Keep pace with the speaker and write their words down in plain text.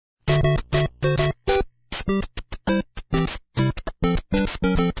In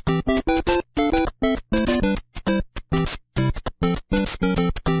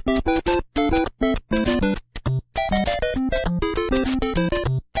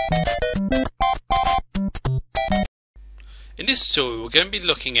this tutorial we're going to be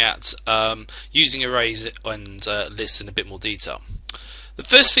looking at using arrays and lists in a bit more detail. The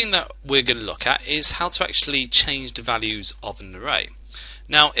first thing that we're going to look at is how to actually change the values of an array.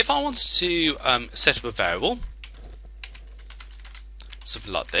 Now if I wanted to set up a variable,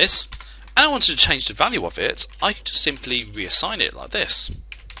 something like this, and I wanted to change the value of it, I could just simply reassign it like this.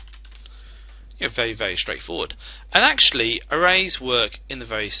 Very straightforward. And actually arrays work in a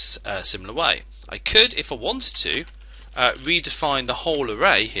very similar way. I could, if I wanted to, redefine the whole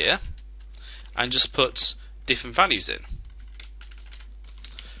array here and just put different values in.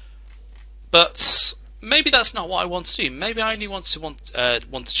 But maybe that's not what I want to do. Maybe I only want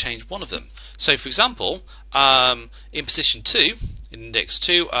to change one of them. So for example, in position 2, in index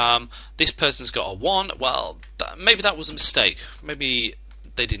 2, this person's got a 1. Well, maybe that was a mistake. Maybe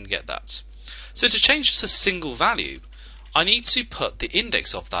they didn't get that. So to change just a single value, I need to put the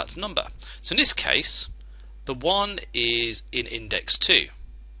index of that number. So in this case, the 1 is in index 2.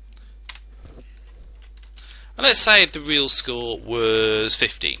 And let's say the real score was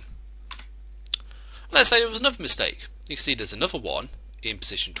 15. And let's say there was another mistake. You can see there's another 1 in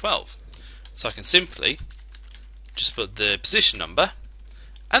position 12. So I can simply just put the position number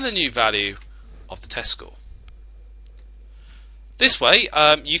and the new value of the test score. This way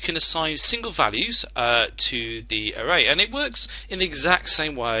you can assign single values to the array, and it works in the exact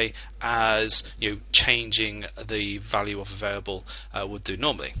same way as changing the value of a variable would do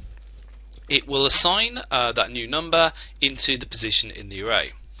normally. It will assign that new number into the position in the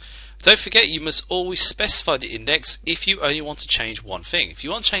array. Don't forget, you must always specify the index if you only want to change one thing. If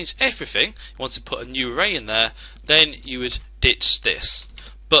you want to change everything, you want to put a new array in there, then you would ditch this.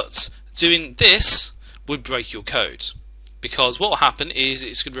 But doing this would break your code, because what will happen is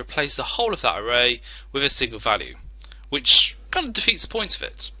it's going to replace the whole of that array with a single value, which kind of defeats the point of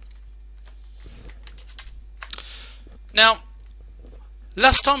it. Now,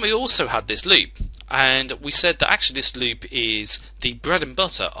 last time we also had this loop, and we said that actually this loop is the bread and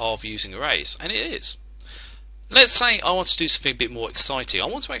butter of using arrays, and it is. Let's say I want to do something a bit more exciting. I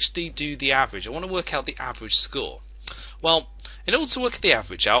want to actually do the average. I want to work out the average score. Well, in order to work the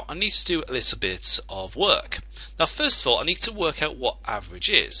average out, I need to do a little bit of work. Now first of all, I need to work out what average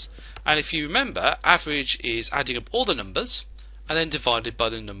is. And if you remember, average is adding up all the numbers and then divided by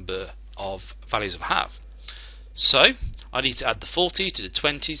the number of values I have. So I need to add the 40 to the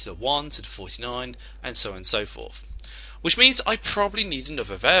 20 to the 1 to the 49 and so on and so forth. Which means I probably need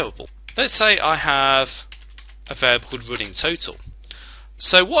another variable. Let's say I have a variable called running total.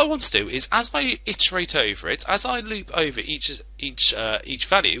 So what I want to do is, as I iterate over it, as I loop over each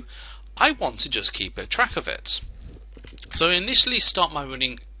value, I want to just keep a track of it. So I initially start my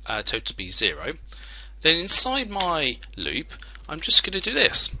running total to be 0. Then inside my loop, I'm just going to do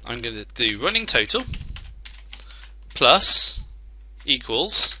this. I'm going to do running total plus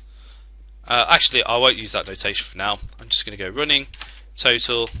equals. Actually, I won't use that notation for now. I'm just going to go running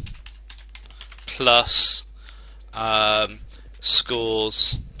total plus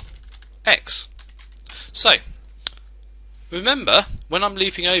scores x. So remember, when I'm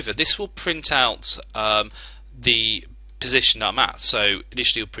looping over, this will print out the position that I'm at. So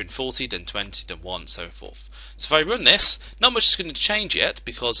initially it'll print 40, then 20, then 1, and so forth. So if I run this, not much is going to change yet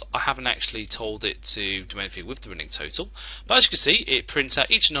because I haven't actually told it to do anything with the running total. But as you can see, it prints out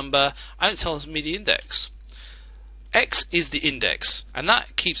each number and it tells me the index. X is the index, and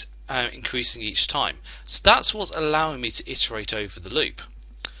that keeps increasing each time. So that's what's allowing me to iterate over the loop.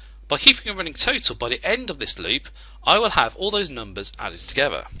 By keeping a running total, by the end of this loop, I will have all those numbers added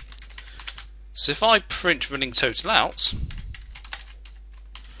together. So if I print running total out,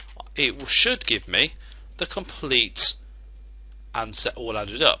 it should give me the complete answer all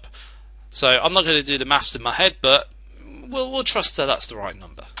added up. So I'm not going to do the maths in my head, but we'll trust that that's the right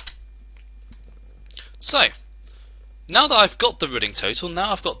number. So now that I've got the running total,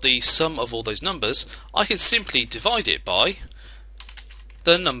 now I've got the sum of all those numbers, I can simply divide it by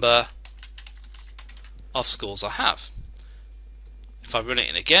the number of scores I have. If I run it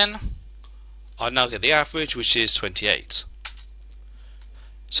in again, I now get the average, which is 28.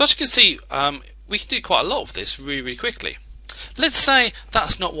 So as you can see, we can do quite a lot of this really quickly. Let's say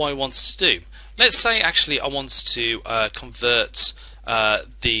that's not what I wanted to do. Let's say actually I wanted to convert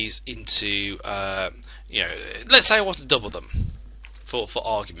these into, let's say I want to double them for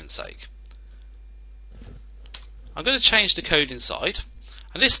argument's sake. I'm going to change the code inside,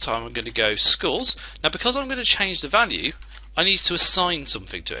 and this time I'm going to go schools. Now because I'm going to change the value, I need to assign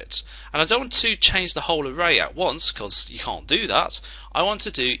something to it, and I don't want to change the whole array at once because you can't do that. I want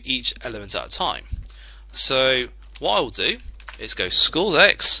to do each element at a time. So what I will do is go schools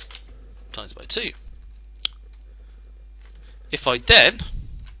x times by 2. If I then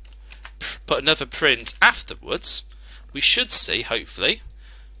put another print afterwards, we should see, hopefully,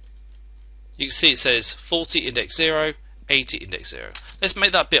 you can see it says 40 index 0, 80 index 0. Let's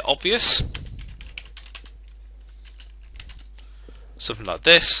make that a bit obvious. Something like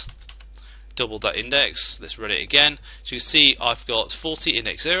this. Double that index. Let's run it again. So you can see I've got 40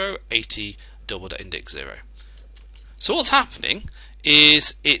 index 0, 80 double that index 0. So what's happening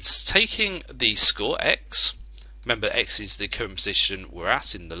is it's taking the score x. Remember, x is the current position we're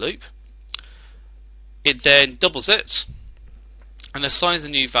at in the loop. It then doubles it and assigns a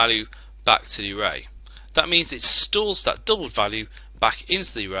new value back to the array. That means it stores that doubled value back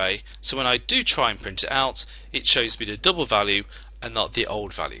into the array, so when I do try and print it out, it shows me the double value and not the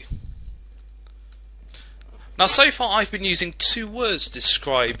old value. Now so far I've been using two words to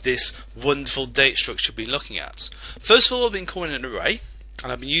describe this wonderful data structure we've been looking at. First of all, I've been calling it an array,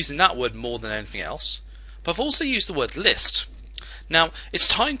 and I've been using that word more than anything else, but I've also used the word list. Now it's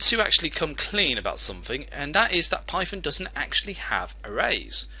time to actually come clean about something, and that is that Python doesn't actually have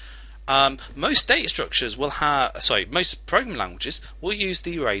arrays. Most data structures will have, most programming languages will use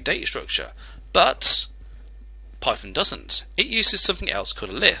the array data structure, but Python doesn't. It uses something else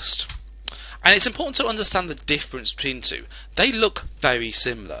called a list. And it's important to understand the difference between the two. They look very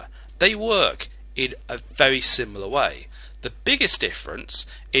similar. They work in a very similar way. The biggest difference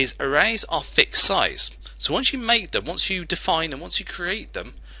is arrays are fixed size. So once you make them, once you define and once you create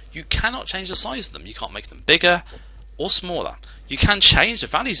them, you cannot change the size of them. You can't make them bigger or smaller. You can change the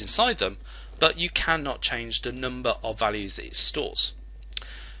values inside them, but you cannot change the number of values that it stores.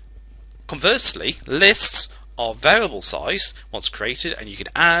 Conversely, lists are variable size once created, and you can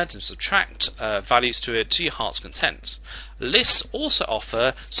add and subtract values to it to your heart's content. Lists also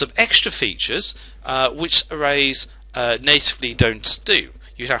offer some extra features which arrays natively don't do.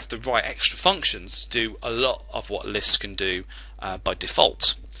 You'd have to write extra functions to do a lot of what lists can do by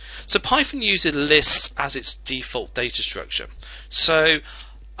default. So Python uses lists as its default data structure. So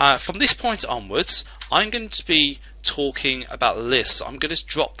from this point onwards, I'm going to be talking about lists. I'm going to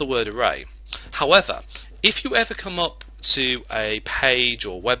drop the word array. However, if you ever come up to a page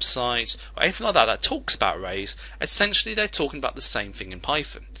or website or anything like that that talks about arrays, essentially they're talking about the same thing in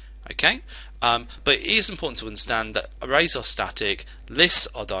Python. Okay, but it is important to understand that arrays are static, lists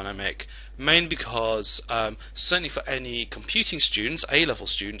are dynamic, mainly because certainly for any computing students, A-level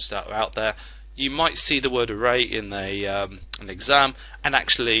students that are out there, you might see the word array in an exam, and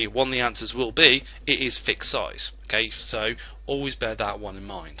actually one of the answers will be it is fixed size. Okay, so always bear that one in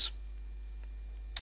mind.